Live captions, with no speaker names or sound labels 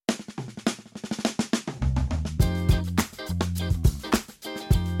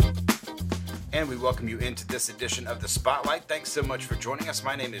And we welcome you into this edition of The Spotlight. Thanks so much for joining us.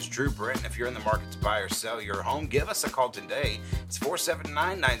 My name is Drew Brent, and if you're in the market to buy or sell your home, give us a call today. It's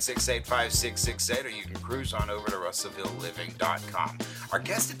 479-968-5668, or you can cruise on over to russellvilleliving.com. Our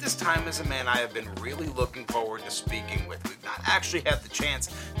guest at this time is a man I have been really looking forward to speaking with. We've not actually had the chance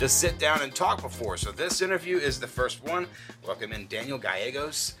to sit down and talk before, so this interview is the first one. Welcome in Daniel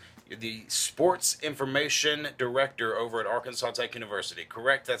Gallegos. You're the Sports Information Director over at Arkansas Tech University,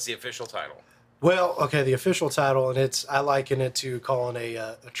 correct? That's the official title. Well, okay, the official title, and I liken it to calling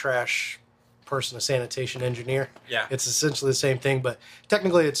a trash person a sanitation engineer. Yeah. It's essentially the same thing, but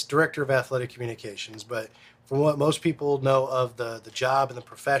technically it's Director of Athletic Communications. But from what most people know of the job and the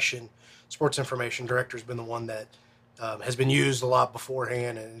profession, Sports Information Director has been the one that has been used a lot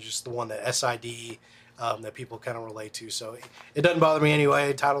beforehand, and just the one that SID that people kind of relate to. So it doesn't bother me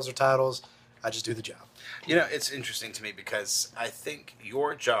anyway. Titles are titles. I just do the job. You know, it's interesting to me because I think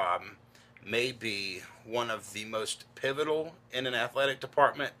your job may be one of the most pivotal in an athletic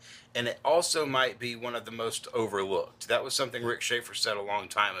department, and it also might be one of the most overlooked. That was something Rick Schaefer said a long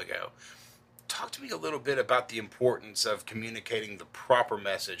time ago. Talk to me a little bit about the importance of communicating the proper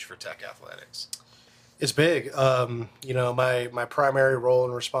message for Tech athletics. It's big. My primary role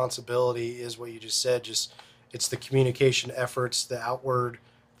and responsibility is what you just said. It's the communication efforts, the outward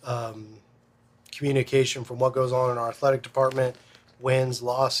communication from what goes on in our athletic department, wins,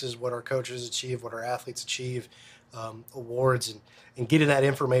 losses, what our coaches achieve, what our athletes achieve, awards, and getting that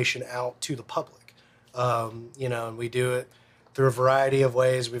information out to the public. And we do it through a variety of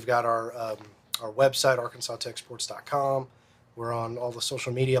ways. We've got our website, arkansastechsports.com. We're on all the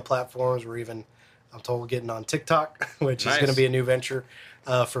social media platforms. We're even, I'm told, getting on TikTok, which is going to be a new venture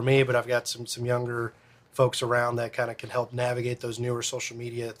for me, but I've got some younger folks around that kind of can help navigate those newer social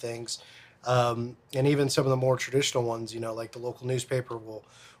media things. And even some of the more traditional ones, like the local newspaper will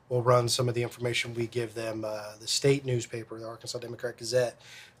run some of the information we give them. The state newspaper, the Arkansas Democrat-Gazette,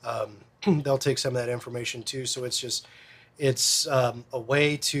 they'll take some of that information too. So it's a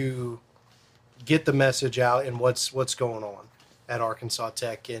way to get the message out and what's going on at Arkansas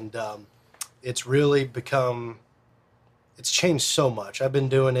Tech. And it's really it's changed so much. I've been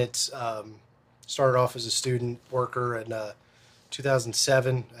doing it, started off as a student worker and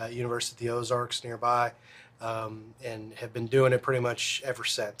 2007 at University of the Ozarks nearby, and have been doing it pretty much ever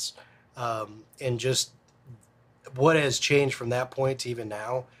since. And just what has changed from that point to even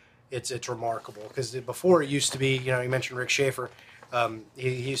now, it's remarkable. Because before it used to be, you mentioned Rick Schaefer. He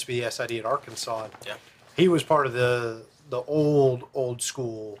used to be the SID at Arkansas. Yeah. He was part of the old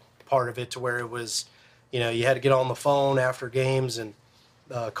school part of it, to where it was, you had to get on the phone after games and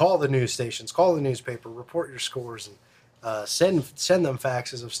call the news stations, call the newspaper, report your scores, and send them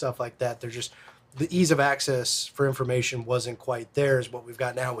faxes of stuff like that. They're just, the ease of access for information wasn't quite there as what we've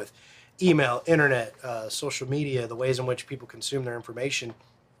got now with email, internet, social media, the ways in which people consume their information.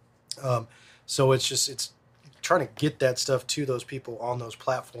 So it's trying to get that stuff to those people on those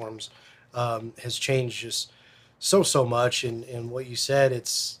platforms has changed just so much. And what you said,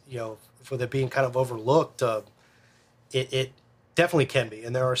 it's, with it being kind of overlooked, it definitely can be.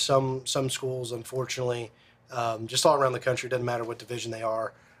 And there are some schools, unfortunately, just all around the country, doesn't matter what division they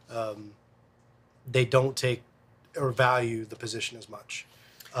are, they don't take or value the position as much.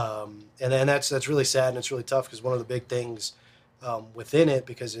 And that's really sad, and it's really tough, because one of the big things within it,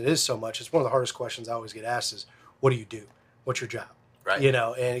 because it is so much, it's one of the hardest questions I always get asked is, what do you do? What's your job? Right.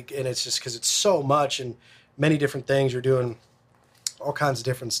 And it's just because it's so much and many different things. You're doing all kinds of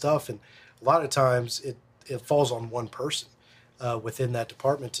different stuff, and a lot of times it falls on one person within that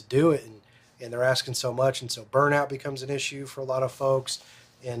department to do it, and they're asking so much, and so burnout becomes an issue for a lot of folks.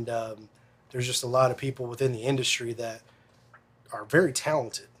 And there's just a lot of people within the industry that are very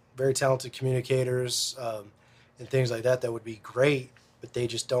talented communicators and things like that would be great, but they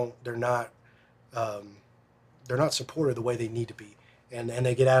just don't. They're not supported the way they need to be, and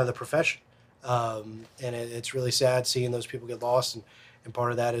they get out of the profession. And it's really sad seeing those people get lost, and part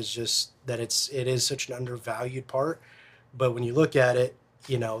of that is just that it is such an undervalued part. But when you look at it,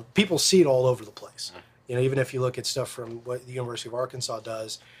 people see it all over the place. Even if you look at stuff from what the University of Arkansas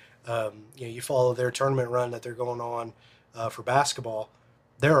does, you follow their tournament run that they're going on for basketball.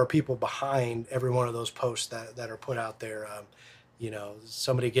 There are people behind every one of those posts that are put out there.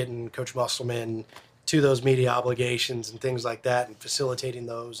 Somebody getting Coach Musselman to those media obligations and things like that, and facilitating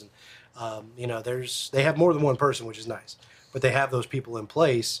those. And they have more than one person, which is nice, but they have those people in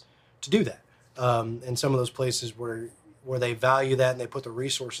place to do that. And some of those places where they value that and they put the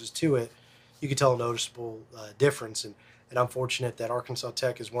resources to it, you can tell a noticeable difference. And I'm fortunate that Arkansas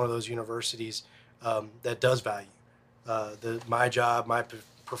Tech is one of those universities that does value my job, my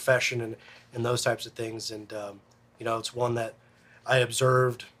profession and those types of things. And, it's one that I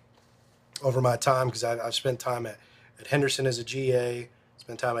observed over my time because I've spent time at Henderson as a GA,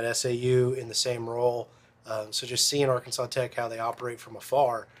 spent time at SAU in the same role. So just seeing Arkansas Tech, how they operate from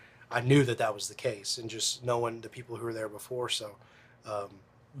afar, I knew that was the case, and just knowing the people who were there before. So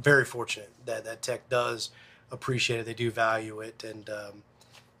very fortunate that Tech does appreciate it. They do value it. And,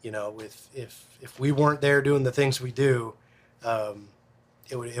 if we weren't there doing the things we do,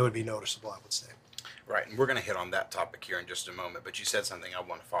 it would be noticeable, I would say. Right, and we're going to hit on that topic here in just a moment, but you said something I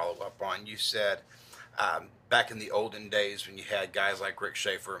want to follow up on. You said back in the olden days when you had guys like Rick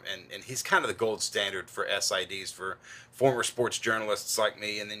Schaefer, and he's kind of the gold standard for SIDs, for former sports journalists like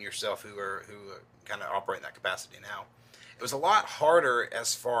me and then yourself who kind of operate in that capacity now. It was a lot harder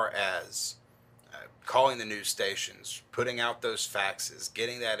as far as calling the news stations, putting out those faxes,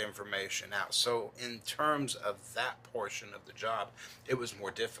 getting that information out. So in terms of that portion of the job, it was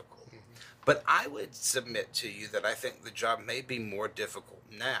more difficult. But I would submit to you that I think the job may be more difficult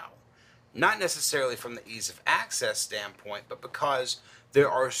now. Not necessarily from the ease of access standpoint, but because there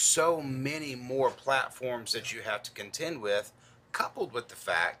are so many more platforms that you have to contend with, coupled with the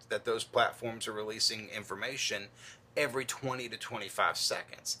fact that those platforms are releasing information every 20 to 25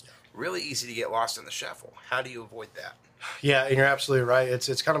 seconds. Yeah. Really easy to get lost in the shuffle. How do you avoid that? Yeah, and you're absolutely right.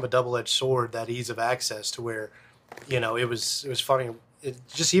 It's kind of a double-edged sword, that ease of access, to where, it was funny.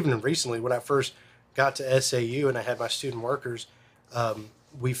 Just even recently when I first got to SAU and I had my student workers,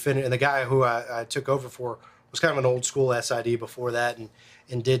 we finished, and the guy who I took over for was kind of an old school SID before that,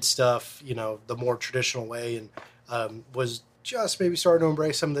 and did stuff, the more traditional way, and was just maybe starting to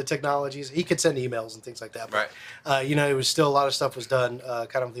embrace some of the technologies. He could send emails and things like that. But, right. It was still, a lot of stuff was done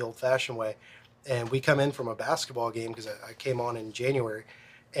kind of the old fashioned way. And we come in from a basketball game because I came on in January,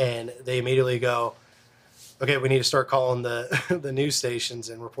 and they immediately go, okay, we need to start calling the news stations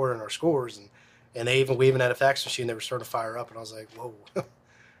and reporting our scores. And we even had a fax machine they were starting to fire up. And I was like, whoa,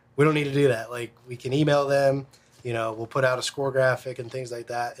 we don't need to do that. Like, we can email them, we'll put out a score graphic and things like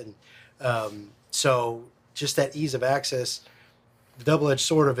that. And so just that ease of access, the double-edged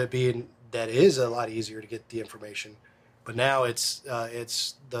sword of it being that it is a lot easier to get the information. But now it's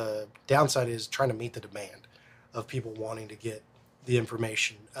the downside is trying to meet the demand of people wanting to get the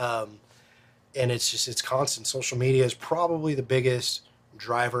information. And it's constant. Social media is probably the biggest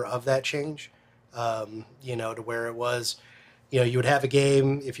driver of that change, to where it was, you would have a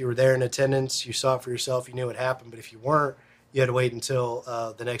game. If you were there in attendance, you saw it for yourself, you knew it happened. But if you weren't, you had to wait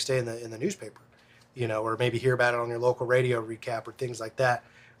until the next day in the newspaper, or maybe hear about it on your local radio recap or things like that.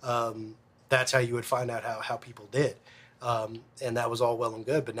 That's how you would find out how people did. And that was all well and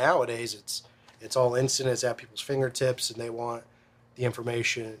good. But nowadays it's all instant. It's at people's fingertips, and they want the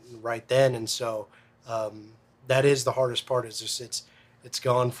information right then. And so that is the hardest part, is just it's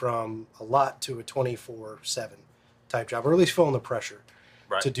gone from a lot to a 24/7 type job, or at least feeling the pressure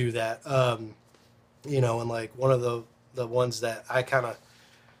to do that. And like one of the ones that I kind of,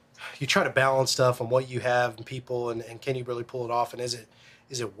 you try to balance stuff on what you have and people, and can you really pull it off, and is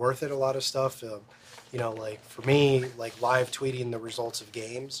it worth it? A lot of stuff, like for me, like live tweeting the results of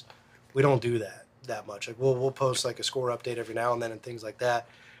games, we don't do that much. Like we'll post like a score update every now and then and things like that,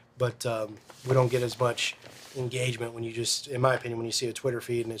 but we don't get as much engagement when you just, in my opinion, when you see a Twitter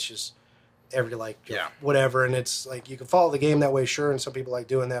feed and it's just every whatever, and it's like you can follow the game that way, sure, and some people like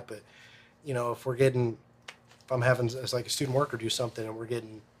doing that, but if I'm having as like a student worker do something and we're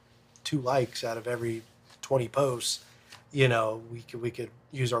getting 2 likes out of every 20 posts, we could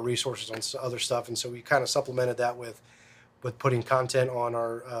use our resources on other stuff, and so we kind of supplemented that with putting content on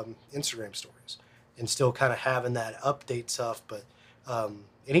our Instagram stories, and still kind of having that update stuff. But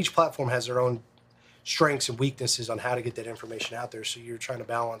and each platform has their own strengths and weaknesses on how to get that information out there. So you're trying to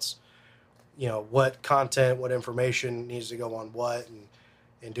balance, what content, what information needs to go on what,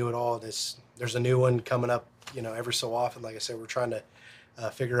 and do it all. There's a new one coming up, every so often. Like I said, we're trying to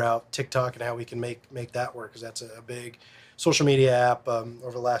figure out TikTok and how we can make that work, because that's a big social media app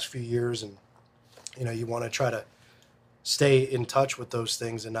over the last few years. And, you want to try to stay in touch with those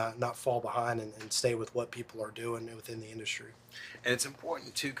things and not fall behind, and stay with what people are doing within the industry. And it's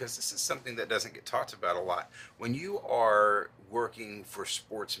important, too, because this is something that doesn't get talked about a lot. When you are working for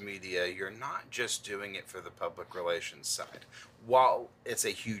sports media, you're not just doing it for the public relations side. While it's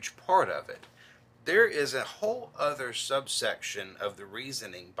a huge part of it, there is a whole other subsection of the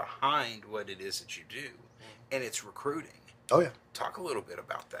reasoning behind what it is that you do, and it's recruiting. Oh, yeah. Talk a little bit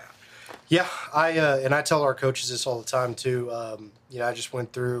about that. Yeah, I tell our coaches this all the time, too. I just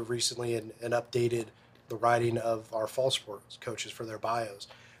went through recently and updated the writing of our fall sports coaches for their bios.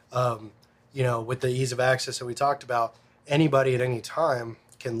 With the ease of access that we talked about, anybody at any time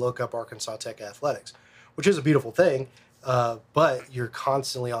can look up Arkansas Tech athletics, which is a beautiful thing. But you're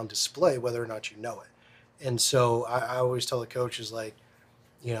constantly on display, whether or not you know it. And so I always tell the coaches, like,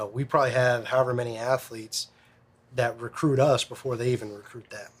 we probably have however many athletes that recruit us before they even recruit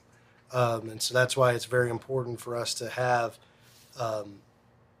them. And so that's why it's very important for us to have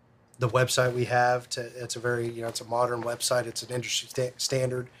the website we have. It's a very, it's a modern website. It's an industry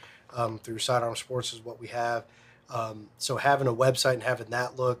standard through Sidearm Sports is what we have. So having a website and having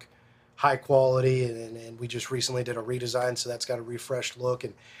that look high quality, and we just recently did a redesign, so that's got a refreshed look,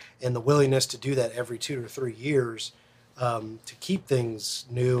 and the willingness to do that every 2 to 3 years to keep things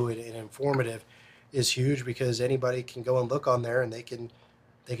new and informative is huge, because anybody can go and look on there and they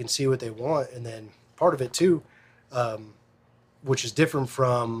can see what they want. And then part of it too, which is different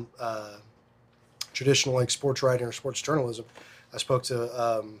from traditional like sports writing or sports journalism. I spoke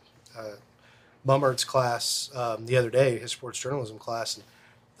to Mummert's class the other day, his sports journalism class, and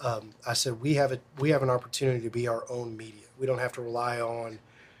I said we have an opportunity to be our own media. We don't have to rely on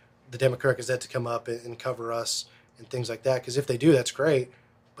the Democrat Gazette to come up and cover us and things like that, because if they do, that's great,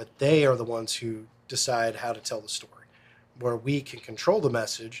 but they are the ones who decide how to tell the story, where we can control the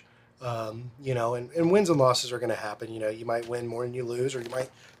message. And wins and losses are going to happen. You might win more than you lose, or you might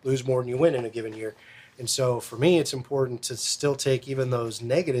lose more than you win in a given year. And so for me, it's important to still take even those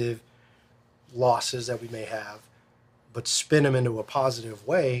negative losses that we may have, but spin them into a positive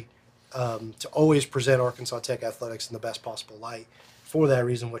way, to always present Arkansas Tech athletics in the best possible light. For that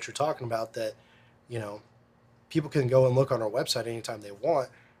reason, what you're talking about, that, people can go and look on our website anytime they want.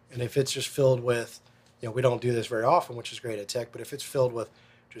 And if it's just filled with, we don't do this very often, which is great at Tech, but if it's filled with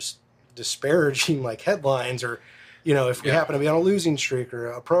just disparaging like headlines, or if we happen to be on a losing streak, or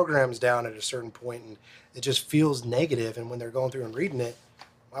a program's down at a certain point and it just feels negative, and when they're going through and reading it,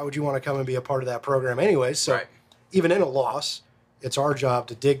 why would you want to come and be a part of that program anyway? So even in a loss, it's our job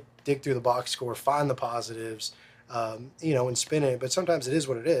to dig through the box score, find the positives, and spin it. But sometimes it is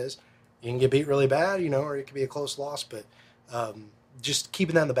what it is. You can get beat really bad, or it could be a close loss, but just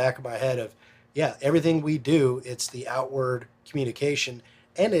keeping that in the back of my head of, everything we do, it's the outward communication.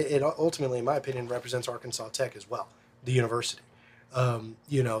 And it ultimately, in my opinion, represents Arkansas Tech as well, the university.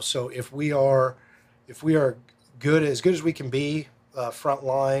 So if we are good as we can be, front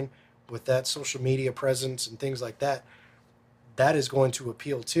line with that social media presence and things like that, that is going to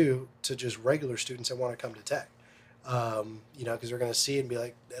appeal to just regular students that want to come to Tech. Because they're going to see it and be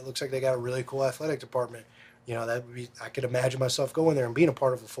like, it looks like they got a really cool athletic department. That would be, I could imagine myself going there and being a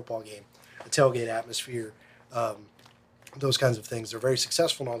part of a football game, a tailgate atmosphere. Those kinds of things. They're very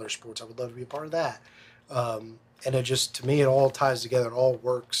successful in all their sports. I would love to be a part of that. And it just, to me, it all ties together. It all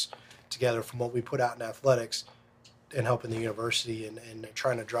works together from what we put out in athletics and helping the university and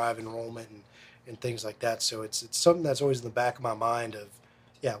trying to drive enrollment and things like that. So it's something that's always in the back of my mind of,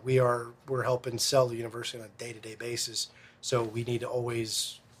 we're helping sell the university on a day-to-day basis. So we need to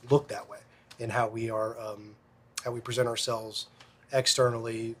always look that way in how we are, how we present ourselves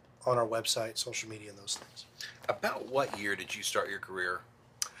externally on our website, social media, and those things. About what year did you start your career?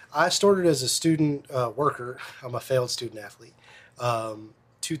 I started as a student worker. I'm a failed student athlete.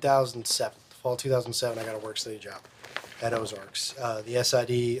 2007, fall 2007, I got a work-study job at Ozarks. The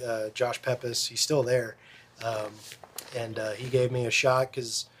SID, Josh Peppis, he's still there. And he gave me a shot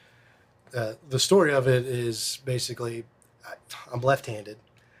because the story of it is basically I'm left-handed.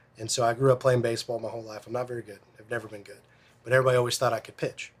 And so I grew up playing baseball my whole life. I'm not very good. I've never been good. But everybody always thought I could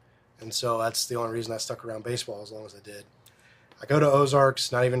pitch. And so that's the only reason I stuck around baseball as long as I did. I go to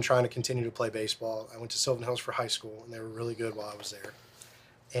Ozarks, not even trying to continue to play baseball. I went to Sylvan Hills for high school, and they were really good while I was there.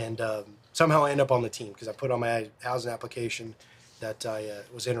 And somehow I ended up on the team because I put on my housing application that I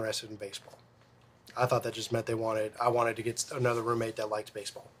was interested in baseball. I thought that just meant I wanted to get another roommate that liked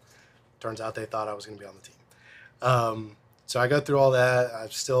baseball. Turns out they thought I was going to be on the team. So I go through all that.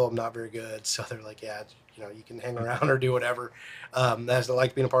 I'm not very good. So they're like, you can hang around or do whatever. I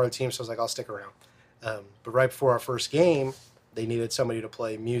like being a part of the team, so I was like, I'll stick around. But right before our first game, they needed somebody to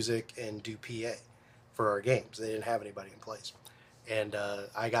play music and do PA for our games. They didn't have anybody in place. And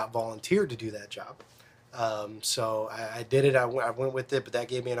I got volunteered to do that job. So I did it. I went with it, but that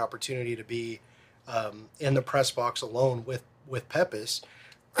gave me an opportunity to be in the press box alone with Peppis.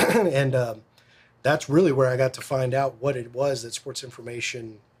 And that's really where I got to find out what it was that sports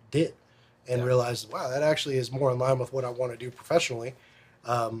information did. And realized, wow, that actually is more in line with what I want to do professionally.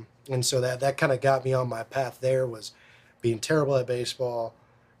 And so that kind of got me on my path there, was being terrible at baseball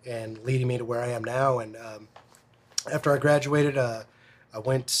and leading me to where I am now. And after I graduated, I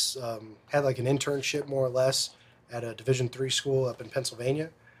went, had like an internship more or less at a Division III school up in Pennsylvania,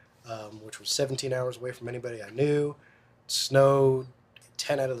 which was 17 hours away from anybody I knew. It snowed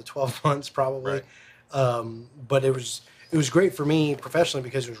 10 out of the 12 months probably. Right. But it was great for me professionally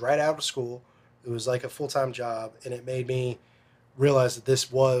because it was right out of school. It was like a full-time job, and it made me realize that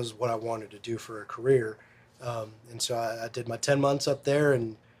this was what I wanted to do for a career. And so I did my 10 months up there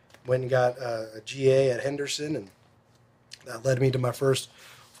and went and got a GA at Henderson, and that led me to my first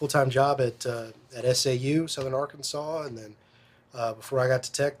full-time job at SAU, Southern Arkansas. And then before I got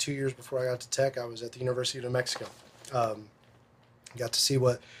to Tech, 2 years before I got to Tech, I was at the University of New Mexico. Got to see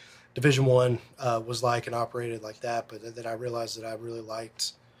what Division I was like and operated like that, but then I realized that I really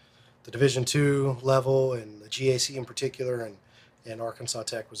liked the Division II level and the GAC in particular, and Arkansas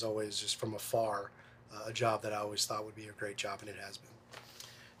Tech was always just from afar a job that I always thought would be a great job, and it has been.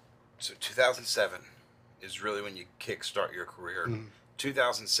 So 2007 is really when you kickstart your career.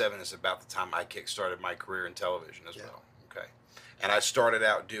 2007 is about the time I kickstarted my career in television as well. Okay, and I started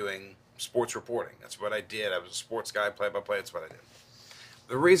out doing sports reporting. That's what I did. I was a sports guy, play-by-play. That's what I did.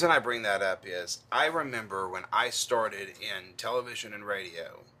 The reason I bring that up is I remember when I started in television and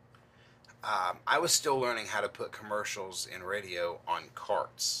radio, I was still learning how to put commercials in radio on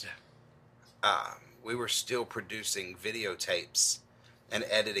carts. Yeah. We were still producing videotapes and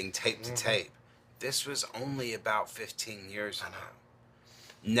editing tape to tape. This was only about 15 years ago.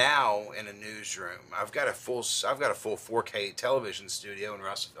 Now in a newsroom, I've got a full 4K television studio in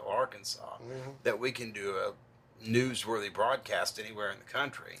Russellville, Arkansas, that we can do a newsworthy broadcast anywhere in the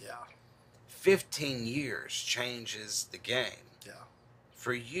country. Yeah. 15 years changes the game. Yeah.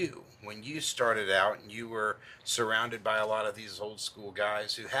 For you, when you started out and you were surrounded by a lot of these old school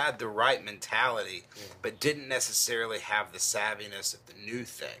guys who had the right mentality, but didn't necessarily have the savviness of the new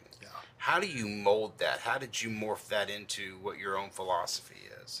thing. Yeah. How do you mold that? How did you morph that into what your own philosophy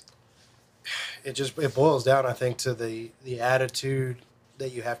is? It boils down, I think, to the attitude that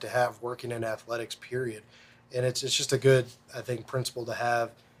you have to have working in athletics, period. And it's just a good, I think, principle to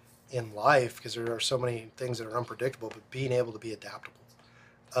have in life, because there are so many things that are unpredictable, but being able to be adaptable.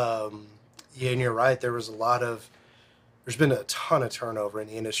 Yeah, and you're right. There's been a ton of turnover in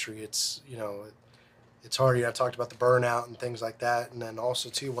the industry. It's hard. I talked about the burnout and things like that. And then also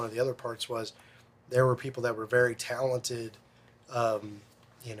too, one of the other parts was there were people that were very talented,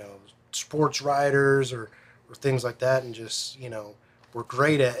 sports writers or things like that. And just, were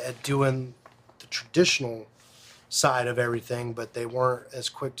great at doing the traditional side of everything, but they weren't as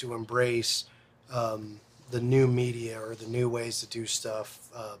quick to embrace, the new media or the new ways to do stuff,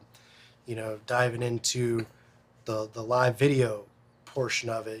 diving into the live video portion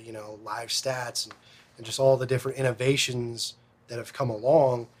of it, live stats and just all the different innovations that have come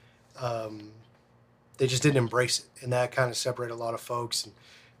along. They just didn't embrace it, and that kind of separated a lot of folks.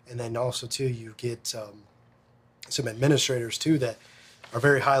 And then also too, you get some administrators too that are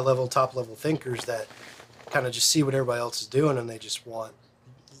very high level, top level thinkers that kind of just see what everybody else is doing, and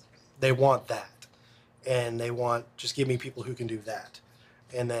they want that. And they want, just give me people who can do that.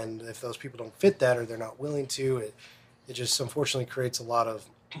 And then if those people don't fit that or they're not willing to, it just unfortunately creates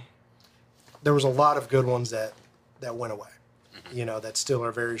there was a lot of good ones that went away, that still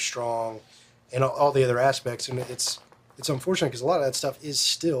are very strong and all the other aspects. And it's unfortunate because a lot of that stuff is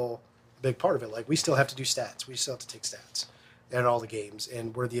still a big part of it. Like, we still have to do stats. We still have to take stats at all the games,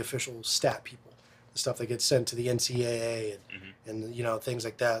 and we're the official stat people. The stuff that gets sent to the NCAA and things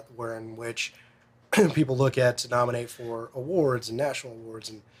like that, in which people look at to nominate for awards and national awards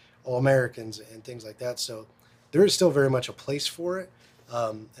and All-Americans and things like that. So there is still very much a place for it.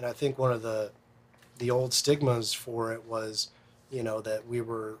 And I think one of the old stigmas for it was, that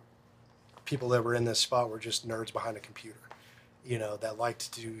people that were in this spot were just nerds behind a computer, that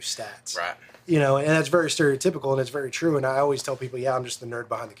liked to do stats. Right. And that's very stereotypical, and it's very true. And I always tell people, I'm just the nerd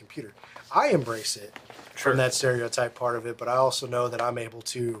behind the computer. I embrace it from that stereotype part of it, but I also know that I'm able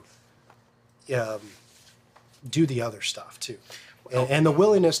to do the other stuff too, and the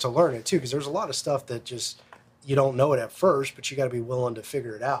willingness to learn it too, because there's a lot of stuff that just you don't know it at first, but you got to be willing to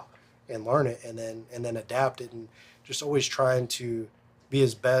figure it out and learn it, and then adapt it, and just always trying to be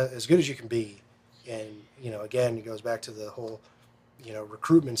as good as you can be. And again, it goes back to the whole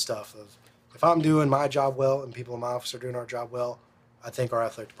recruitment stuff of, if I'm doing my job well and people in my office are doing our job well, I think our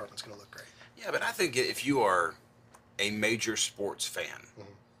athletic department's going to look great. Yeah, but I think if you are a major sports fan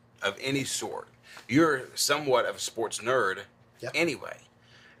of any sort, you're somewhat of a sports nerd anyway.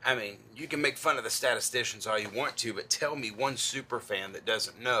 I mean, you can make fun of the statisticians all you want to, but tell me one super fan that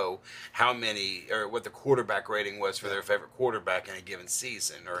doesn't know how many or what the quarterback rating was for their favorite quarterback in a given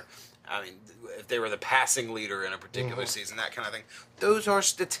season, or if they were the passing leader in a particular season, that kind of thing. Those are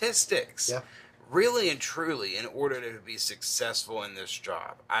statistics. Yeah. Really and truly, in order to be successful in this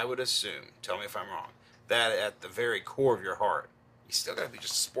job, I would assume, tell me if I'm wrong, that at the very core of your heart, you still got to be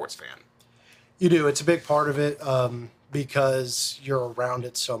just a sports fan. You do. It's a big part of it because you're around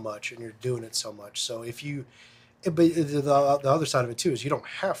it so much and you're doing it so much. So but the other side of it too is you don't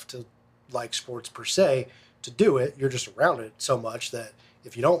have to like sports per se to do it. You're just around it so much that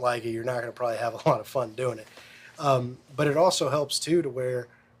if you don't like it, you're not going to probably have a lot of fun doing it. But it also helps too to where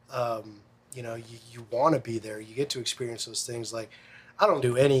you want to be there. You get to experience those things. Like I don't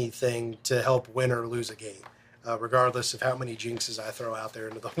do anything to help win or lose a game. Regardless of how many jinxes I throw out there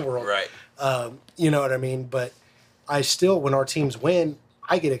into the world. Right. You know what I mean? But I still, when our teams win,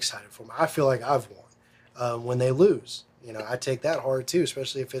 I get excited for them. I feel like I've won. When they lose, I take that hard too,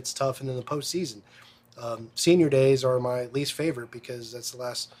 especially if it's tough and in the postseason. Senior days are my least favorite because that's the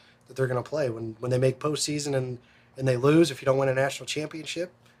last that they're going to play. When they make postseason and they lose, if you don't win a national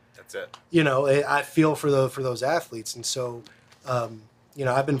championship, that's it. I feel for those athletes. And so,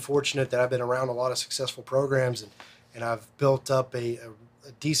 I've been fortunate that I've been around a lot of successful programs and I've built up a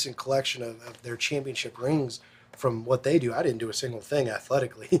decent collection of their championship rings from what they do. I didn't do a single thing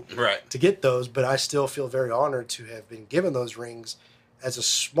athletically to get those, but I still feel very honored to have been given those rings as a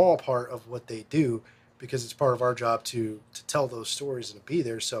small part of what they do because it's part of our job to tell those stories and to be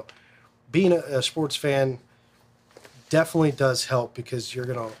there. So being a sports fan definitely does help because you're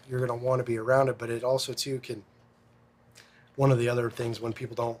gonna want to be around it, but it also too can. One of the other things when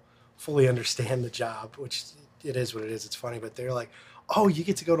people don't fully understand the job, which it is what it is, it's funny, but they're like, oh, you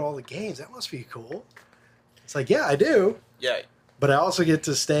get to go to all the games. That must be cool. It's like, yeah, I do. Yeah. But I also get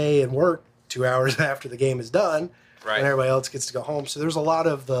to stay and work 2 hours after the game is done. Right. And everybody else gets to go home. So there's a lot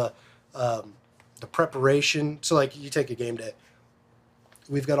of the preparation. So like you take a game day.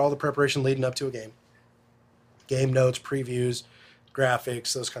 We've got all the preparation leading up to a game. Game notes, previews,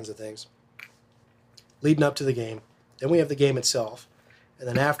 graphics, those kinds of things. Leading up to the game. Then we have the game itself, and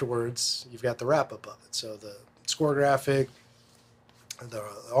then afterwards, you've got the wrap-up of it. So the score graphic, the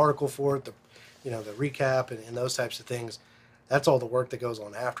article for it, the recap, and those types of things. That's all the work that goes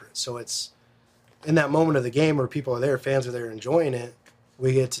on after it. So it's in that moment of the game where people are there, fans are there enjoying it,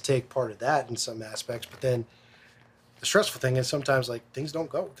 we get to take part of that in some aspects. But then the stressful thing is sometimes like things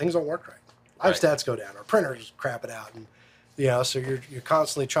don't work right. Live stats go down, our printers crap it out, and so you're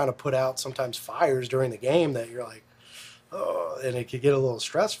constantly trying to put out sometimes fires during the game that you're like. Oh, and it could get a little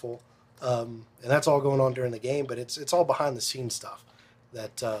stressful, and that's all going on during the game. But it's all behind the scenes stuff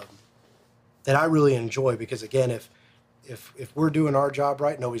that I really enjoy because again, if we're doing our job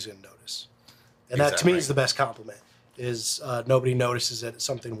right, nobody's going to notice, and that to me is the best compliment. Is nobody notices that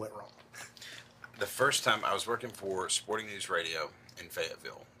something went wrong. The first time I was working for Sporting News Radio in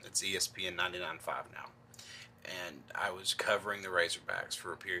Fayetteville, it's ESPN 99.5 now. And I was covering the Razorbacks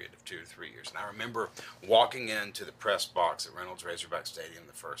for a period of 2 to 3 years. And I remember walking into the press box at Reynolds Razorback Stadium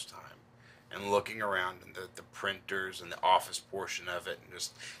the first time and looking around and the printers and the office portion of it and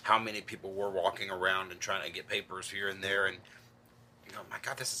just how many people were walking around and trying to get papers here and there. And, my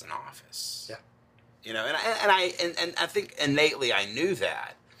God, this is an office. Yeah. And I think innately I knew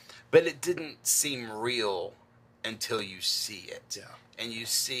that. But it didn't seem real until you see it. Yeah. And you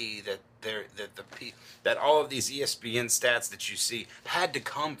see that that all of these ESPN stats that you see had to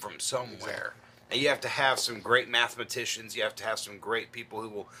come from somewhere. Exactly. And you have to have some great mathematicians. You have to have some great people who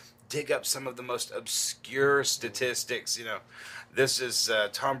will dig up some of the most obscure statistics. This is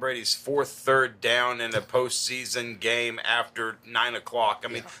Tom Brady's 4th third down in a postseason game after 9 o'clock. I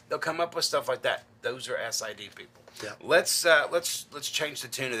mean, they'll come up with stuff like that. Those are SID people. Yeah. Let's change the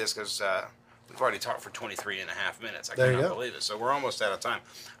tune of this because we've already talked for 23 and a half minutes. I cannot believe it. So we're almost out of time.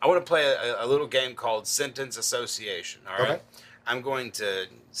 I want to play a little game called Sentence Association. All right. Okay. I'm going to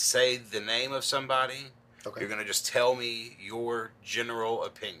say the name of somebody. Okay. You're going to just tell me your general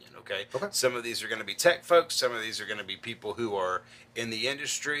opinion, okay? Some of these are going to be tech folks. Some of these are going to be people who are in the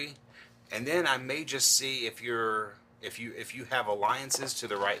industry. And then I may just see if you have alliances to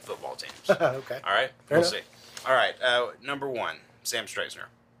the right football teams. Okay. All right? We'll see. All right. Number 1, Sam Straisner.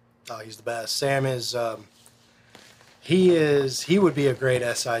 Oh, he's the best. Sam is he would be a great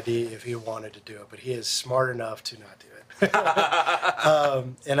SID if he wanted to do it, but he is smart enough to not do it.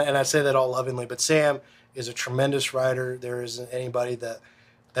 And I say that all lovingly, but Sam is a tremendous writer. There isn't anybody that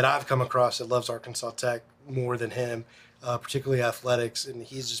I've come across that loves Arkansas Tech more than him, particularly athletics, and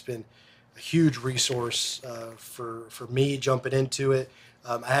he's just been a huge resource for me jumping into it.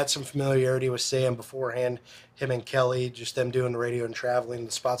 I had some familiarity with Sam beforehand, him and Kelly, just them doing the radio and traveling,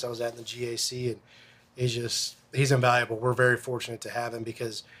 the spots I was at in the GAC, and he's invaluable. We're very fortunate to have him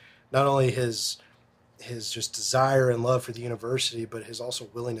because not only his just desire and love for the university, but his also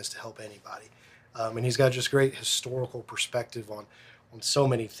willingness to help anybody. And he's got just great historical perspective on so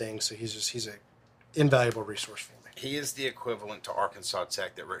many things. So he's invaluable resource for me. He is the equivalent to Arkansas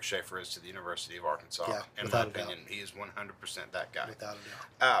Tech that Rick Schaefer is to the University of Arkansas. Yeah, in without my a doubt. opinion, he is 100% that guy. Without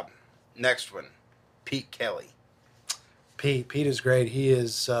a doubt. Next one, Pete Kelly. Pete is great. He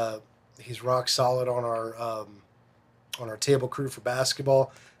is he's rock solid on our table crew for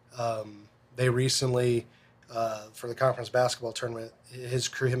basketball. They recently for the conference basketball tournament,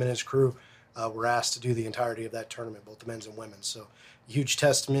 him and his crew were asked to do the entirety of that tournament, both the men's and women's. So huge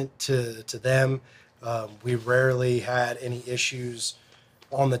testament to them. We rarely had any issues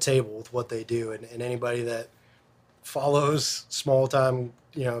on the table with what they do, and anybody that follows small time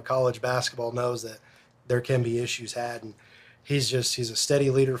college basketball knows that there can be issues had, and he's a steady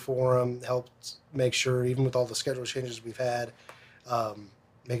leader for them. Helped make sure, even with all the schedule changes we've had,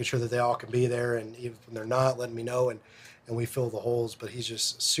 making sure that they all can be there, and even when they're not, letting me know, and we fill the holes. But he's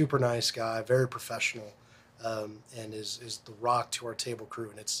just a super nice guy, very professional, and is the rock to our table crew,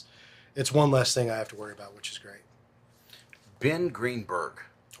 and it's one less thing I have to worry about, which is great. Ben Greenberg.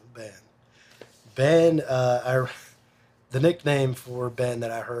 Ben, the nickname for Ben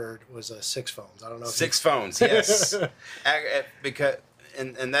that I heard was Six Phones. I don't know. Six Phones, yes. Because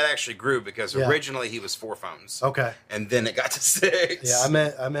and that actually grew because originally he was 4 phones. Okay. And then it got to 6.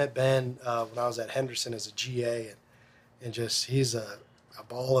 Yeah, I met Ben when I was at Henderson as a GA, and just he's a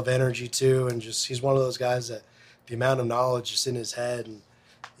ball of energy too, and just he's one of those guys that the amount of knowledge just in his head, and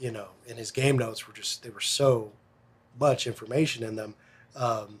in his game notes they were so much information in them.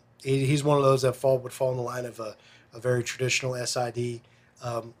 He's one of those that would fall in the line of a very traditional SID.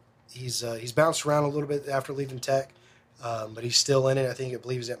 He's bounced around a little bit after leaving Tech, but he's still in it. I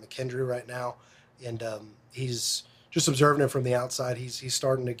believe he's at McKendree right now, and he's just observing it from the outside. He's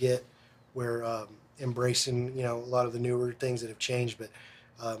starting to get where embracing a lot of the newer things that have changed, but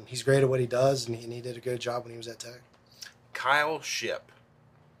he's great at what he does, and he did a good job when he was at Tech. Kyle Shipp.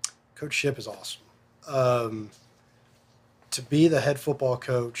 Coach Shipp is awesome. To be the head football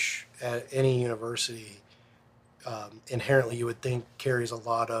coach at any university, inherently you would think carries a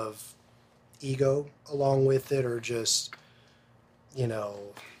lot of ego along with it, or just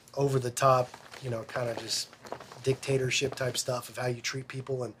over the top, kind of just dictatorship type stuff of how you treat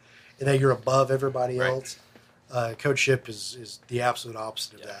people, and that you're above everybody else. Coach Shipp is the absolute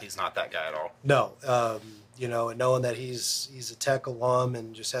opposite of that. He's not that guy at all. No, and knowing that he's a Tech alum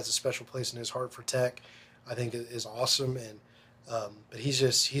and just has a special place in his heart for Tech, I think is awesome. And but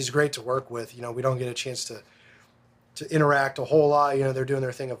he's great to work with. We don't get a chance to interact a whole lot. They're doing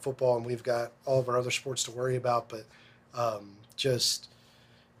their thing of football, and we've got all of our other sports to worry about. But just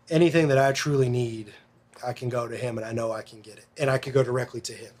anything that I truly need, I can go to him, and I know I can get it, and I can go directly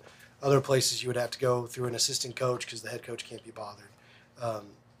to him. Other places you would have to go through an assistant coach because the head coach can't be bothered.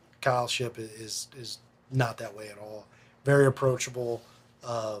 Kyle Shipp is not that way at all. Very approachable,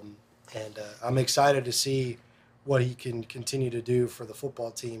 and I'm excited to see what he can continue to do for the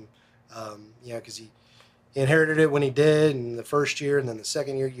football team. Because he inherited it when he did in the first year, and then the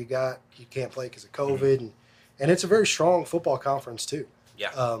second year you can't play because of COVID, and it's a very strong football conference too.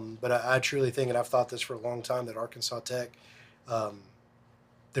 Yeah. But I truly think, and I've thought this for a long time, that Arkansas Tech,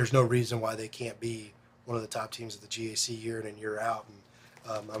 there's no reason why they can't be one of the top teams of the GAC year in and year out.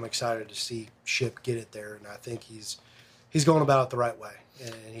 And I'm excited to see Shipp get it there, and I think he's going about it the right way,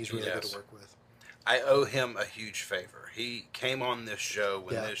 and he's really good to work with. I owe him a huge favor. He came on this show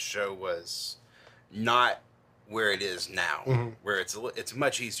when this show was not where it is now, where it's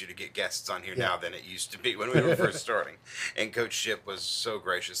much easier to get guests on here now than it used to be when we were first starting. And Coach Shipp was so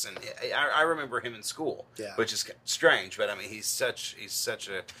gracious, and I remember him in school, which is strange, but I mean he's such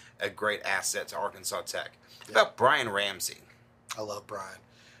a great asset to Arkansas Tech. About Brian Ramsey. I love Brian.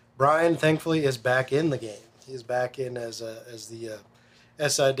 Brian, thankfully, is back in the game. He's back in as the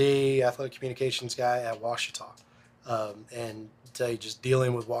SID, athletic communications guy at Washita. And to tell you, just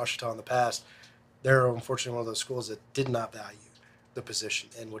dealing with Washita in the past, they're unfortunately one of those schools that did not value the position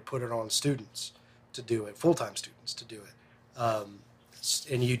and would put it on students to do it, full-time students to do it.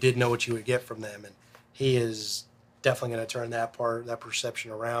 And you did know what you would get from them. And he is definitely going to turn that perception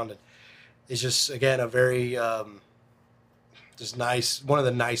around. And it's just, again, a very just nice, one of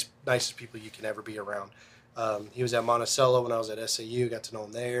the nicest people you can ever be around. He was at Monticello when I was at SAU, got to know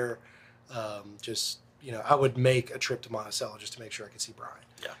him there. I would make a trip to Monticello just to make sure I could see Brian.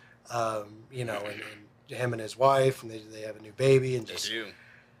 Yeah. And him and his wife, and they have a new baby, and just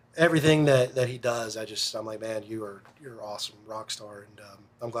everything that he does. I'm like, man, you're awesome, rock star, and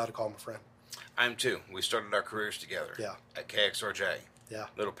I'm glad to call him a friend. I am too. We started our careers together. Yeah. At KXRJ. Yeah.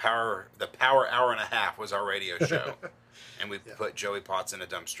 The power hour and a half was our radio show. And we put Joey Potts in a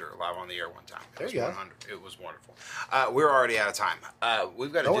dumpster live on the air one time. There you go. It was wonderful. We're already out of time.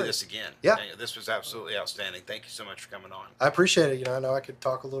 We've got to do this again. Yeah. This was absolutely outstanding. Thank you so much for coming on. I appreciate it. I know I could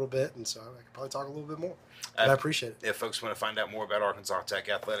talk a little bit, and so I could probably talk a little bit more. But I appreciate it. If folks want to find out more about Arkansas Tech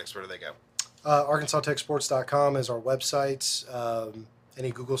Athletics, where do they go? ArkansasTechSports.com is our website.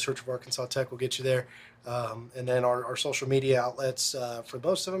 Any Google search of Arkansas Tech will get you there. And then our social media outlets, for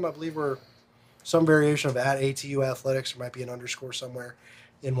most of them, I believe we're some variation of at ATU Athletics. There might be an underscore somewhere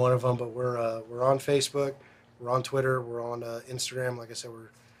in one of them, but we're on Facebook, we're on Twitter, we're on Instagram. Like I said,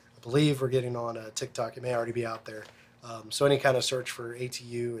 I believe we're getting on TikTok. It may already be out there. So any kind of search for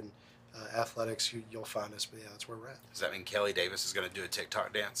ATU and athletics, you'll find us. But yeah, that's where we're at. Does that mean Kelly Davis is going to do a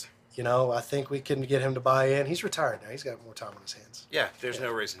TikTok dance? I think we can get him to buy in. He's retired now. He's got more time on his hands. Yeah, there's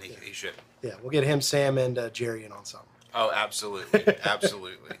no reason he shouldn't. Yeah, we'll get him, Sam, and Jerry in on something. Oh, absolutely.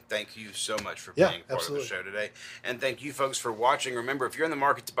 Absolutely. Thank you so much for being part of the show today. And thank you folks for watching. Remember, if you're in the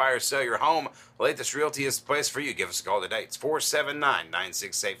market to buy or sell your home, Lathis Realty is the place for you. Give us a call today. It's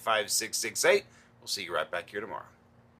 479-968-5668. We'll see you right back here tomorrow.